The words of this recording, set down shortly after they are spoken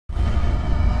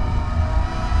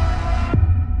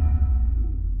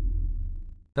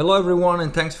Hello everyone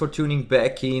and thanks for tuning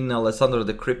back in. Alessandro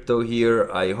the Crypto here.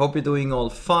 I hope you're doing all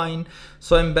fine.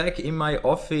 So I'm back in my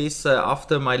office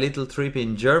after my little trip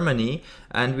in Germany,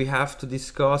 and we have to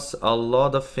discuss a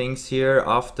lot of things here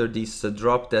after this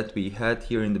drop that we had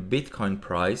here in the Bitcoin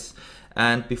price.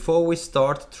 And before we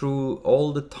start through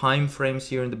all the time frames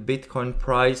here in the Bitcoin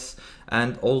price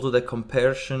and also the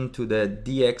comparison to the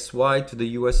DXY, to the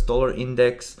US dollar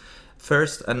index,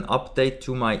 first an update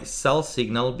to my sell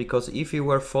signal, because if you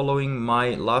were following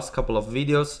my last couple of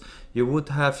videos, you would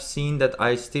have seen that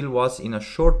I still was in a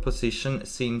short position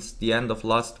since the end of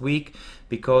last week,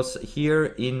 because here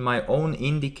in my own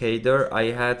indicator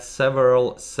I had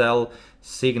several sell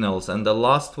signals, and the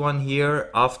last one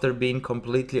here, after being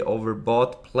completely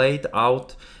overbought, played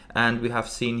out, and we have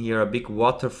seen here a big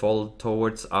waterfall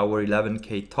towards our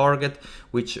 11k target,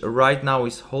 which right now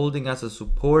is holding as a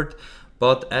support.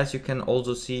 But as you can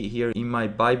also see here in my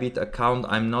Bybit account,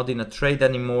 I'm not in a trade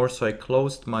anymore, so I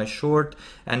closed my short,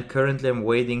 and currently I'm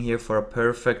waiting here for a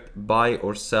perfect buy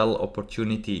or sell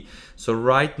opportunity. So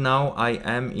right now I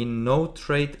am in no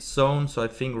trade zone, so I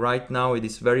think right now it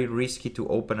is very risky to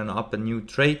open up a new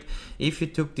trade. If you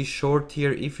took this short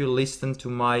here, if you listened to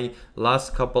my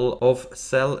last couple of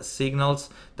sell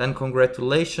signals, then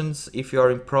congratulations if you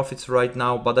are in profits right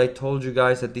now. But I told you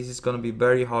guys that this is going to be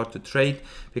very hard to trade,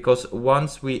 because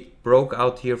once we broke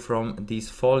out here from this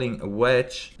falling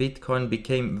wedge, Bitcoin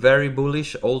became very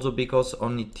bullish, also because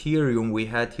on Ethereum we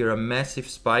had here a massive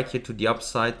spike here to the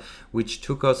upside, which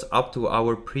took us up to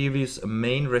our previous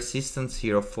main resistance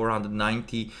here of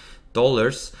 $490.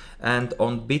 And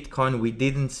on Bitcoin we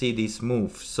didn't see this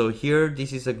move. So here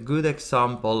this is a good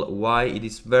example why it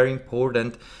is very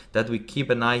important that we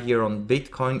keep an eye here on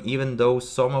Bitcoin, even though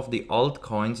some of the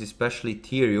altcoins, especially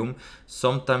Ethereum,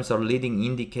 sometimes are leading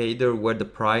indicator where the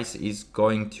price is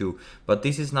going to. But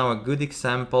this is now a good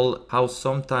example how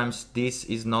sometimes this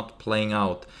is not playing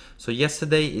out. So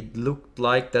yesterday it looked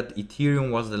like that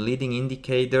Ethereum was the leading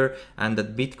indicator and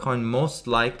that Bitcoin most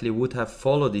likely would have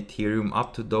followed Ethereum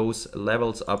up to those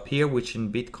levels up here, which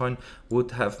in Bitcoin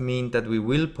would have meant that we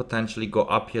will potentially go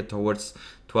up here towards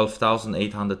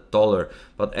 $12,800.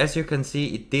 But as you can see,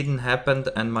 it didn't happen,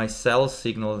 and my sell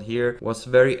signal here was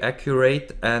very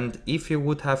accurate. And if you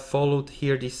would have followed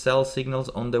here the sell signals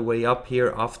on the way up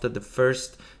here after the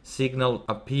first signal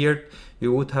appeared,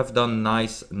 you would have done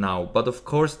nice now. But of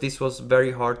course this was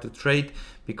very hard to trade,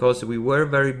 because we were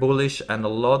very bullish and a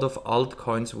lot of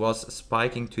altcoins was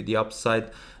spiking to the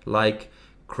upside like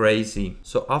crazy.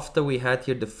 So after we had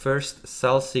here the first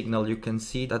sell signal, you can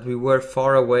see that we were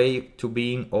far away to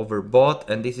being overbought,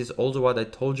 and this is also what I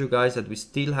told you guys, that we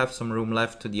still have some room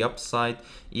left to the upside,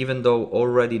 even though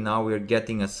already now we're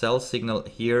getting a sell signal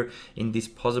here in this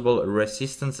possible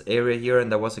resistance area here,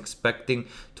 and I was expecting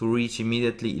to reach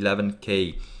immediately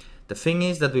 11k. The thing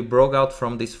is that we broke out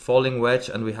from this falling wedge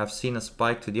and we have seen a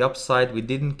spike to the upside. We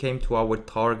didn't came to our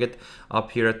target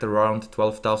up here at around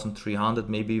 12,300,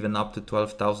 maybe even up to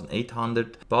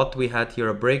 12,800. But we had here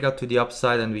a breakout to the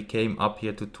upside and we came up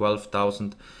here to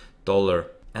 $12,000.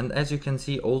 And as you can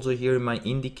see also here in my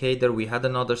indicator, we had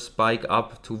another spike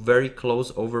up to very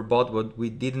close overbought, but we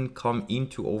didn't come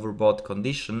into overbought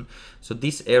condition. So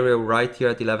this area right here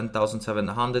at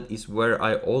 11,700 is where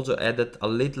I also added a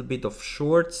little bit of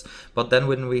shorts. But then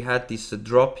when we had this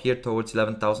drop here towards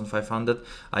 11,500,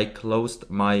 I closed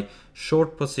my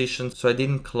short position. So I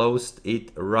didn't close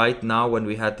it right now when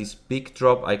we had this big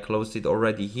drop. I closed it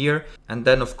already here, and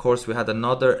then of course we had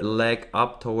another leg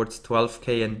up towards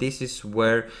 12k, and this is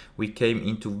where we came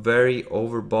into very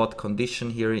overbought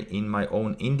condition here in my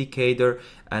own indicator.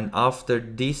 And after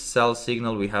this sell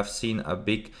signal we have seen a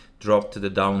big drop to the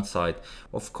downside.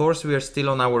 Of course we are still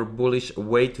on our bullish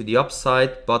way to the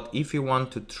upside, but if you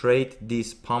want to trade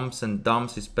these pumps and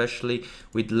dumps, especially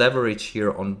with leverage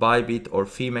here on Bybit or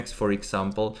Phemex for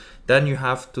example, then you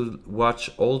have to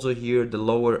watch also here the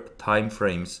lower time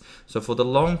frames. So for the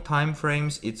long time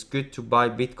frames it's good to buy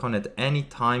Bitcoin at any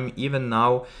time, even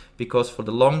now, because for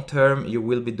the long term you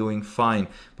will be doing fine.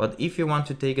 But if you want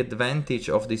to take advantage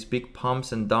of these big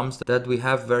pumps and dumps that we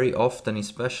have very often,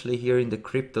 especially here in the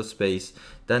crypto space,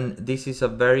 then this is a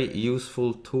very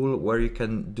useful tool where you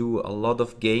can do a lot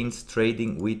of gains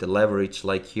trading with leverage,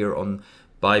 like here on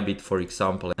Bybit for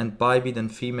example. And Bybit and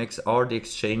Phemex are the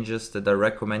exchanges that I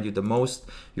recommend you the most.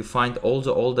 You find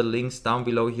also all the links down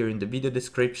below here in the video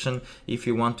description if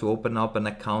you want to open up an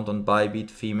account on Bybit,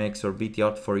 Phemex or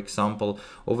Bityard for example.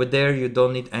 Over there you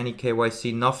don't need any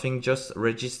KYC, nothing, just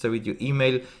register with your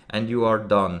email and you are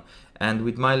done. And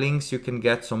with my links you can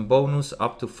get some bonus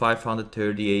up to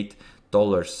 $538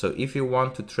 dollars. So if you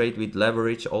want to trade with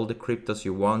leverage all the cryptos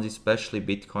you want, especially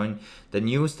Bitcoin, then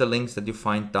use the links that you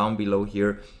find down below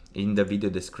here in the video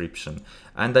description.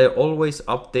 And I always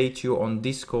update you on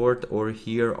Discord or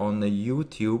here on the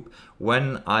YouTube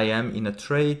when I am in a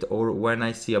trade or when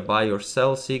I see a buy or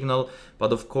sell signal.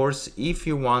 But of course, if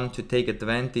you want to take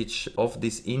advantage of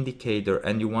this indicator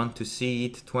and you want to see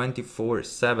it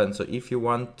 24/7, so if you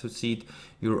want to see it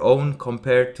your own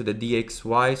compared to the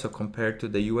DXY, so compared to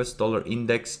the US dollar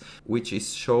index, which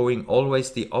is showing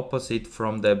always the opposite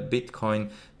from the Bitcoin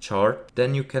chart,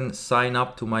 then you can sign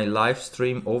up to my live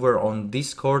stream over on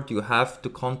Discord. You have to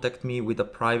contact me with a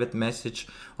private message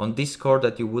on Discord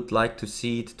that you would like to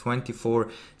see it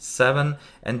 24/7,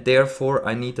 and therefore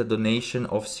I need a donation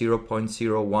of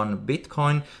 0.01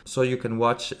 Bitcoin so you can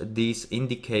watch this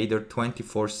indicator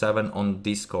 24/7 on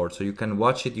Discord. So you can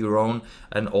watch it your own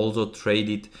and also trade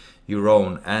it your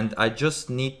own. And I just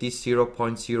need this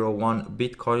 0.01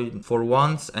 Bitcoin for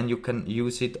once, and you can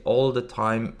use it all the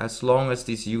time as long as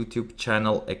this YouTube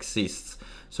channel exists.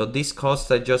 So this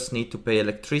cost, I just need to pay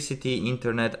electricity,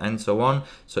 internet, and so on.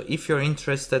 So if you're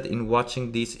interested in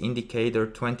watching this indicator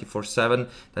 24/7,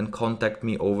 then contact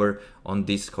me over on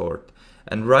Discord.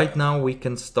 And right now we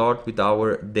can start with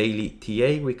our daily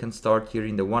TA. We can start here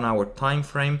in the 1 hour time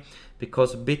frame,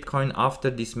 because Bitcoin, after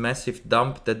this massive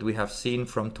dump that we have seen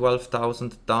from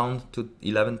 12,000 down to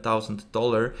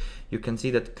 $11,000, you can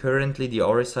see that currently the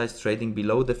RSI is trading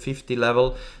below the 50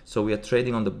 level. So we are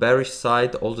trading on the bearish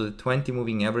side. Also the 20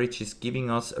 moving average is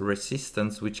giving us a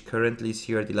resistance, which currently is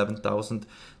here at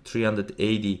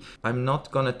 11,380. I'm not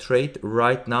gonna trade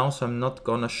right now, so I'm not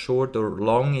gonna short or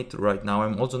long it right now.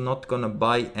 I'm also not gonna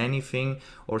buy anything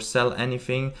or sell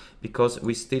anything, because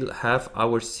we still have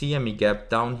our CME gap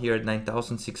down here at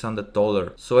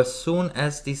 $9,600. So as soon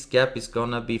as this gap is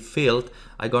gonna be filled,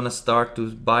 I'm gonna start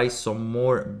to buy some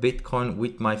more Bitcoin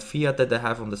with my fiat that I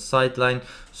have on the sideline.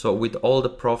 So with all the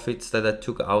profits that I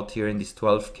took out here in this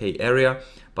 12K area.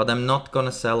 But I'm not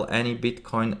gonna sell any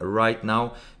Bitcoin right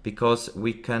now, because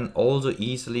we can also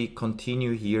easily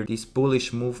continue here this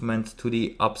bullish movement to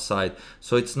the upside.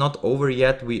 So it's not over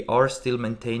yet. We are still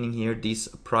maintaining here this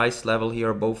price level here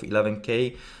above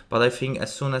 11K. But I think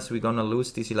as soon as we're gonna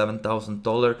lose this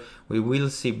 $11,000, we will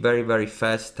see very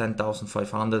fast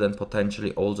 10,500 and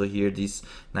potentially also here this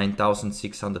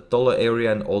 $9,600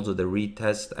 area, and also the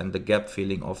retest and the gap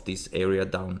filling of this area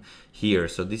down here.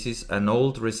 So this is an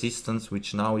old resistance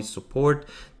which now is support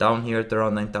down here at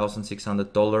around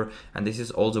 $9,600, and this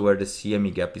is also where the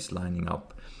CME gap is lining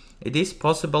up. It is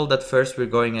possible that first we're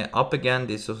going up again.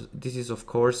 This is of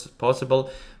course possible,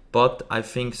 but I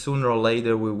think sooner or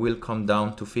later we will come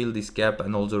down to fill this gap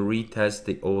and also retest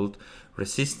the old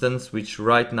resistance, which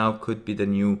right now could be the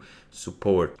new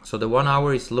support. So the 1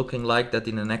 hour is looking like that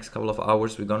in the next couple of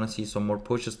hours we're gonna see some more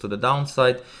pushes to the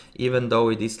downside, even though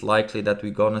it is likely that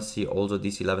we're gonna see also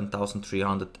this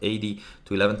 11,380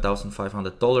 to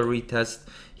 $11,500 retest.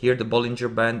 Here the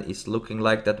Bollinger Band is looking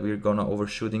like that we're gonna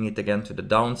overshooting it again to the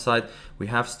downside. We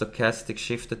have stochastic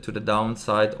shifted to the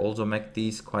downside, also MACD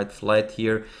is quite flat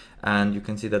here, and you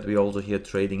can see that we also here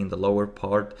trading in the lower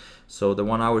part. So the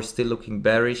 1 hour is still looking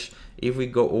bearish. If we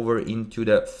go over into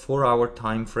the 4 hour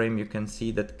time frame, you can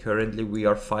see that currently we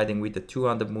are fighting with the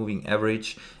 200 moving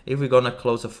average. If we're gonna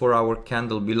close a 4 hour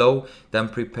candle below, then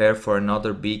prepare for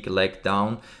another big leg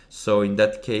down. So in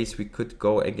that case, we could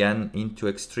go again into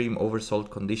extreme oversold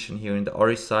condition here in the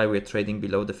RSI. We're trading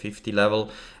below the 50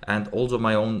 level, and also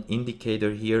my own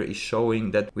indicator here is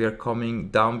showing that we are coming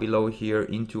down below here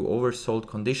into oversold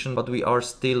condition, but we are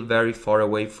still very far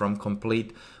away from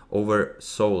complete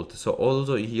oversold. So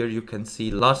also here you can see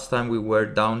last time we were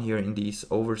down here in this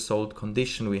oversold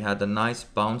condition, we had a nice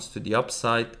bounce to the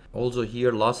upside. Also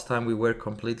here last time we were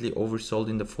completely oversold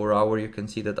in the 4 hour. You can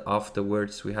see that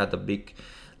afterwards we had a big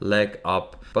leg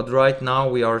up, but right now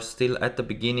we are still at the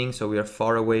beginning, so we are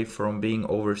far away from being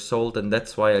oversold, and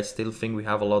that's why I still think we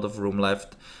have a lot of room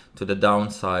left to the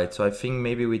downside. So I think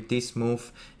maybe with this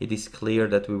move it is clear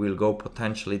that we will go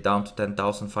potentially down to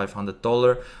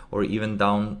 $10,500 or even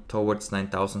down towards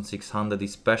 9,600,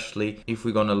 especially if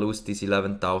we're gonna lose this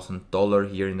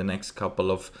 $11,000 here in the next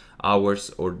couple of hours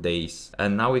or days.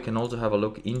 And now we can also have a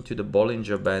look into the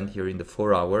Bollinger Band here in the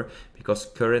 4 hour, because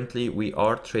currently we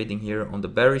are trading here on the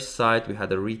bearish side. We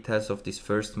had a retest of this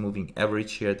first moving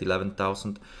average here at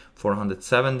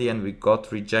 11,470, and we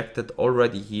got rejected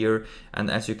already here,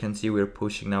 and as you can see we're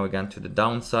pushing now again to the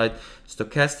downside.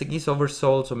 Stochastic is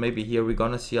oversold, so maybe here we're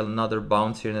gonna see another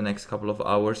bounce here in the next couple of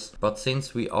hours, but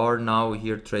since we are now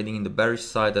here trading in the bearish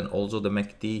side and also the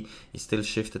MACD is still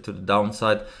shifted to the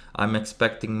downside, I'm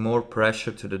expecting more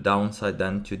pressure to the downside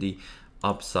than to the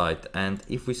upside. And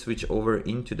if we switch over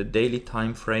into the daily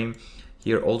time frame,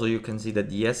 here also you can see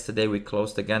that yesterday we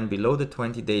closed again below the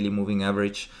 20 daily moving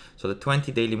average. So the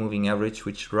 20 daily moving average,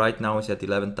 which right now is at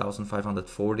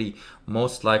 11,540,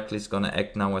 most likely is going to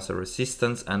act now as a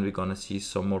resistance, and we're going to see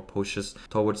some more pushes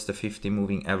towards the 50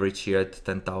 moving average here at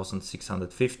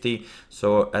 10,650.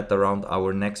 So at around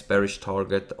our next bearish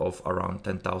target of around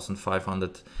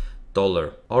 10,500.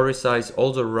 RSI is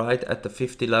also right at the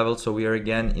 50 level, so we are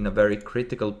again in a very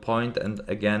critical point, and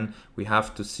again we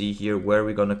have to see here where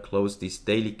we're gonna close these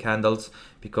daily candles,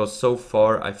 because so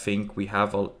far I think we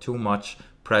have too much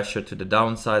pressure to the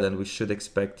downside, and we should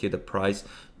expect here the price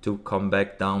to come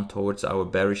back down towards our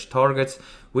bearish targets,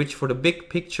 which for the big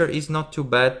picture is not too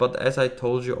bad. But as I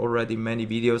told you already in many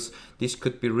videos, this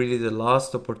could be really the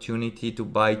last opportunity to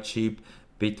buy cheap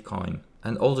Bitcoin.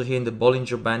 And also here in the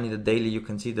Bollinger Band in the daily, you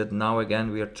can see that now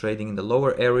again we are trading in the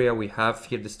lower area. We have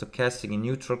here the stochastic in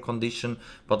neutral condition,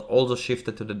 but also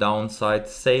shifted to the downside,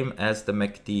 same as the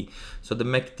MACD. So the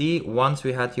MACD, once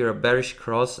we had here a bearish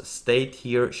cross, stayed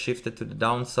here, shifted to the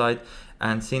downside,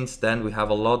 and since then we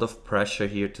have a lot of pressure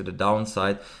here to the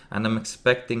downside, and I'm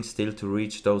expecting still to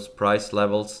reach those price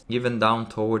levels, even down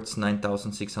towards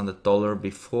 $9,600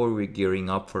 before we're gearing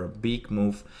up for a big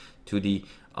move to the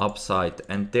upside.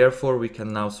 And therefore we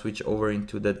can now switch over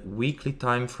into the weekly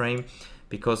time frame,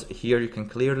 because here you can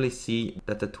clearly see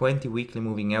that the 20 weekly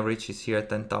moving average is here at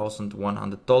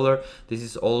 $10,100. This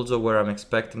is also where I'm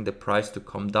expecting the price to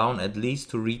come down, at least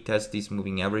to retest this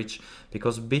moving average,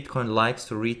 because Bitcoin likes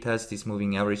to retest this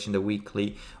moving average in the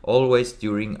weekly always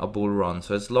during a bull run.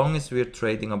 So as long as we're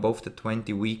trading above the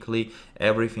 20 weekly,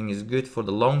 everything is good for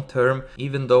the long term,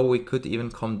 even though we could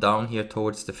even come down here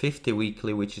towards the 50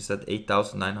 weekly, which is at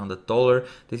 $8,900.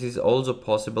 This is also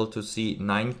possible to see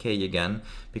 9K again,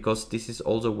 because this is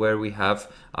also where we have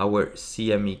our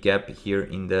CME gap here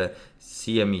in the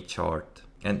CME chart.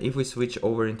 And if we switch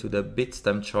over into the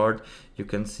Bitstamp chart, you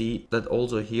can see that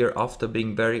also here, after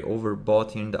being very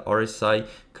overbought here in the RSI,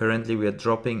 currently we are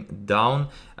dropping down,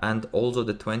 and also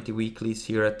the 20 weekly is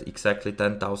here at exactly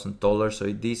 $10,000. So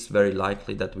it is very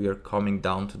likely that we are coming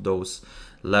down to those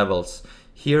levels.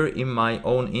 Here in my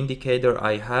own indicator,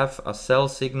 I have a sell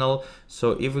signal.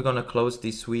 So if we're gonna close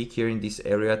this week here in this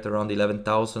area at around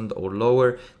 11,000 or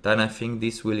lower, then I think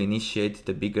this will initiate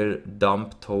the bigger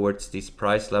dump towards these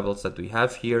price levels that we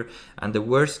have here. And the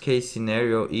worst case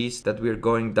scenario is that we're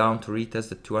going down to retest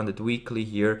the 200 weekly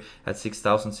here at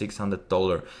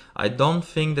 $6,600. I don't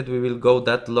think that we will go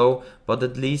that low, but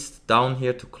at least down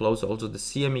here to close also the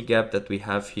CME gap that we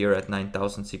have here at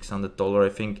 $9,600. I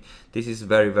think this is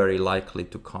very likely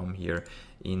to come here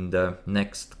in the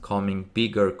next coming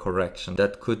bigger correction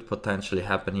that could potentially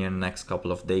happen here in the next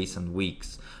couple of days and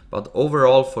weeks. But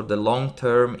overall, for the long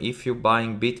term, if you're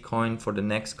buying Bitcoin for the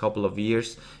next couple of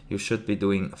years, you should be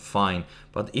doing fine.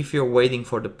 But if you're waiting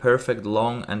for the perfect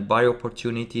long and buy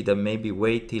opportunity, then maybe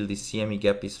wait till the CME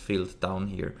gap is filled down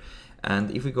here.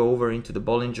 And if we go over into the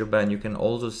Bollinger Band, you can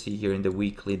also see here in the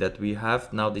weekly that we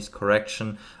have now this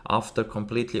correction after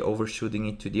completely overshooting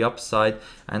it to the upside.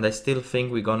 And I still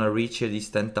think we're gonna reach here these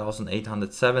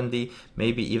 10,870,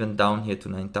 maybe even down here to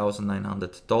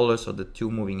 $9,900, so the two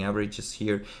moving averages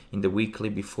here in the weekly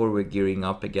before we're gearing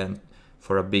up again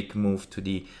for a big move to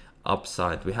the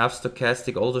upside. We have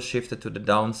stochastic also shifted to the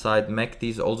downside. MACD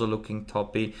is also looking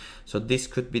toppy, so this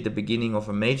could be the beginning of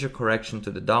a major correction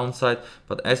to the downside.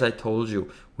 But as I told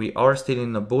you, we are still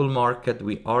in a bull market,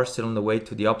 we are still on the way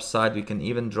to the upside. We can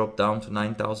even drop down to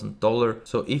 $9,000.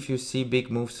 So if you see big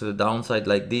moves to the downside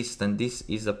like this, then this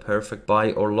is a perfect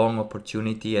buy or long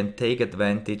opportunity, and take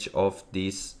advantage of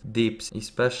these dips,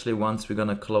 especially once we're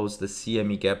gonna close the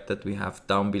CME gap that we have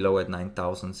down below at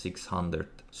 9,600.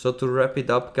 So to wrap it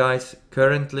up, guys,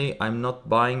 currently I'm not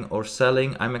buying or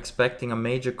selling. I'm expecting a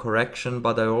major correction,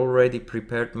 but I already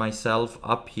prepared myself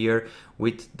up here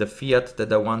with the fiat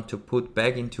that I want to put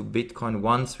back into Bitcoin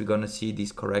once we're gonna see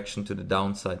this correction to the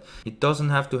downside. It doesn't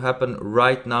have to happen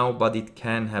right now, but it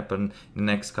can happen in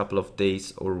the next couple of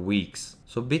days or weeks.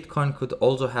 So Bitcoin could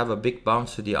also have a big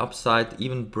bounce to the upside,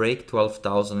 even break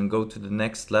 12,000 and go to the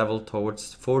next level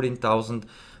towards 14,000.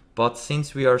 But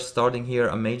since we are starting here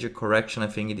a major correction, I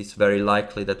think it is very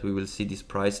likely that we will see these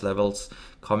price levels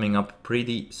coming up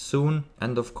pretty soon.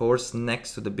 And of course,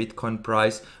 next to the Bitcoin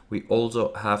price, we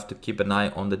also have to keep an eye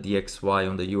on the DXY,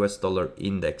 on the US dollar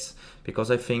index, because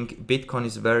I think Bitcoin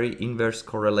is very inverse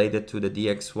correlated to the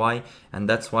DXY, and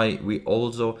that's why we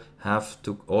also have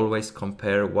to always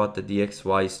compare what the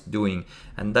DXY is doing.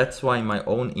 And that's why in my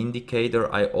own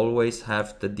indicator, I always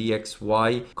have the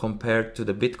DXY compared to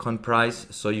the Bitcoin price,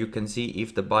 so you can see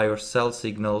if the buy or sell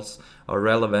signals are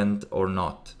relevant or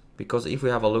not. Because if we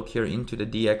have a look here into the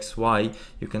DXY,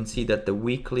 you can see that the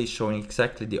weekly is showing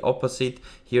exactly the opposite.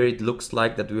 Here it looks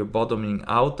like that we're bottoming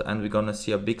out and we're gonna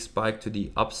see a big spike to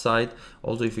the upside.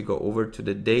 Also, if you go over to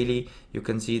the daily, you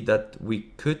can see that we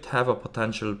could have a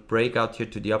potential breakout here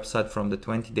to the upside from the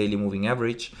 20 daily moving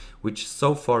average, which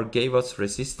so far gave us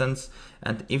resistance.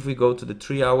 And if we go to the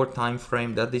 3-hour time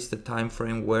frame, that is the time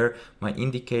frame where my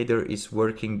indicator is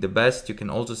working the best. You can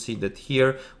also see that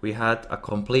here we had a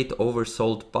complete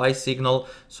oversold buy signal.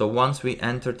 So once we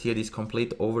entered here this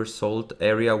complete oversold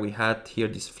area, we had here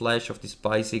this flash of this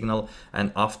buy signal,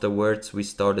 and afterwards we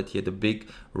started here the big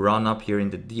run up here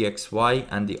in the DXY,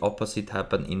 and the opposite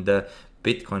happened in the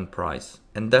Bitcoin price.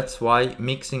 And that's why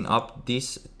mixing up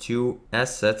these two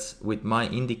assets with my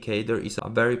indicator is a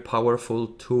very powerful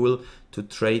tool to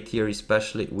trade here,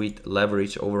 especially with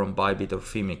leverage over on Bybit or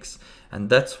Fimix. And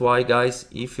that's why, guys,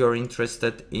 if you're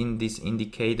interested in this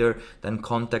indicator, then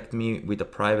contact me with a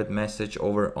private message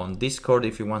over on Discord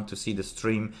if you want to see the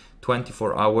stream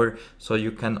 24-hour, so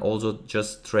you can also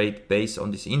just trade based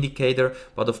on this indicator.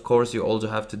 But of course you also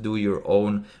have to do your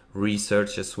own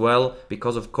research as well,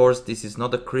 because of course this is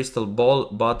not a crystal ball,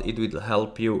 but it will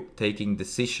help you taking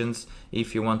decisions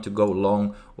if you want to go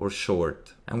long or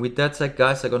short. And with that said,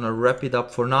 guys, I'm gonna wrap it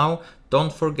up for now.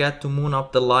 Don't forget to moon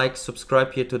up the like,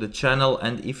 subscribe here to the channel,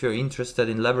 and if you're interested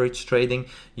in leverage trading,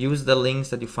 use the links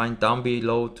that you find down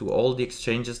below to all the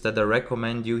exchanges that I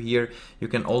recommend you here. You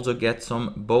can also get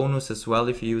some bonus as well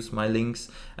if you use my links,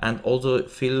 and also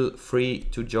feel free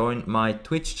to join my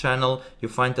Twitch channel. You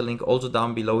find the link also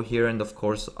down below here, and of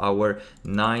course our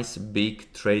nice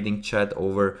big trading chat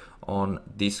over on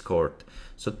Discord.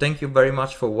 So thank you very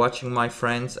much for watching, my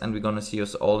friends, and we're gonna see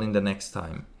us all in the next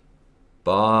time.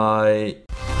 Bye.